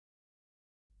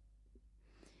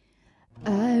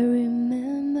I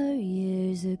remember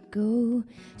years ago,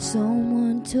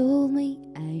 someone told me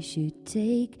I should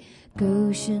take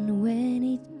caution when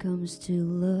it comes to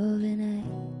love, and I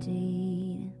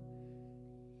did.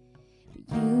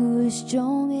 But you were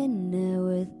strong and I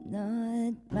was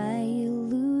not. My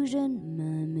illusion,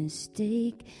 my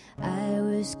mistake. I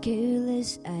was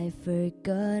careless, I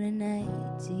forgot, and I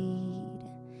did.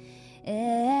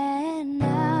 And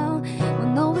now,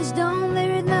 when all is done,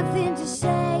 there is nothing to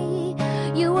say.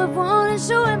 You were born and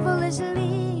so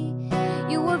effortlessly.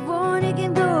 You were born, you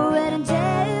can go ahead and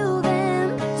tell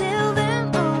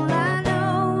them all I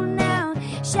know now.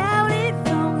 Shout it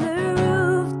from the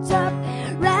rooftop,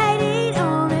 write it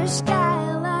on the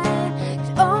skyline.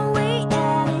 'Cause all we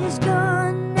had is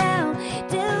gone now.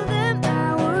 Tell them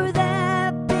I was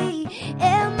happy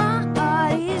and my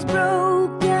heart is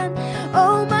broken.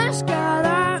 Oh, my scars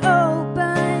are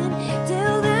open.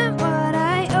 Tell them what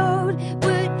I owed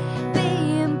would be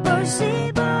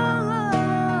impossible.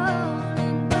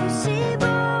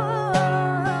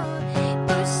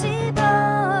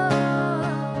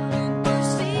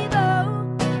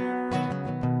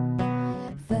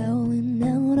 Falling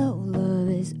out of love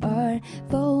is art.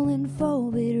 Falling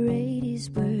forward rate is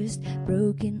burst.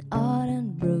 Broken heart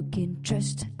and broken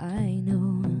trust, I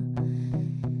know.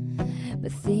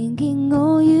 But thinking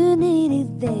all you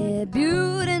needed there,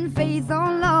 beauty and faith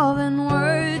on love and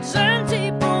words,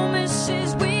 empty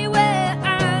promises we wear.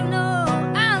 I know.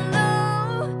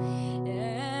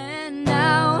 And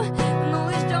now, when all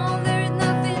is done, there is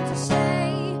nothing to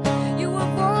say. You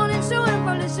were born and so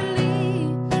effortlessly.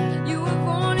 You were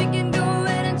born, you can go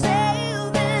ahead and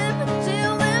tell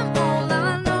them all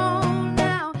I know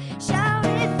now. Shout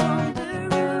it from the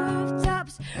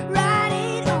rooftops, write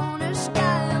it on the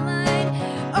skyline.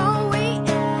 All we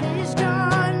had is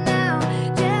gone now.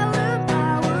 Tell them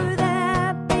I was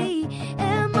happy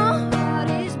and my heart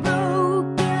is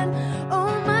broken.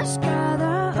 All my scars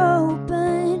are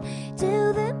open.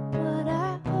 Tell them what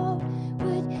I hope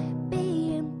would be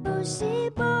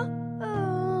impossible.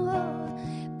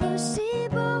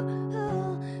 Impossible,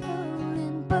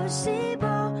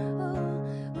 impossible,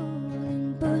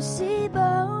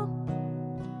 impossible.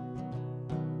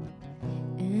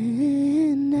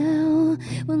 And now,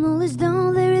 when all is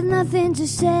done, there is nothing to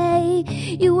say.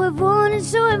 You were born and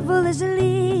so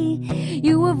effortlessly.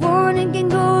 You were born and can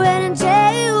go ahead and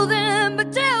tell them,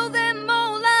 but tell them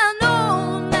all I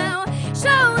know now.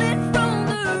 Shout it from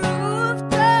the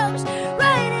rooftops,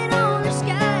 write it on the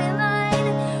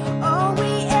skyline. All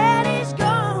we had is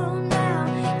gone now.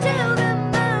 Tell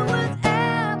them I was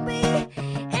happy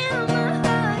and my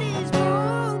heart is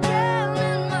broken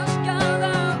and my scars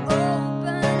are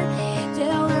open.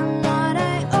 Tell them what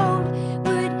I owed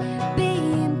would be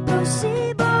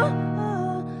impossible.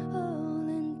 All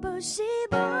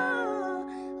impossible.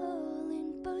 All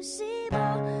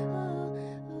impossible.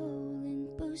 All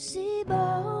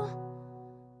impossible.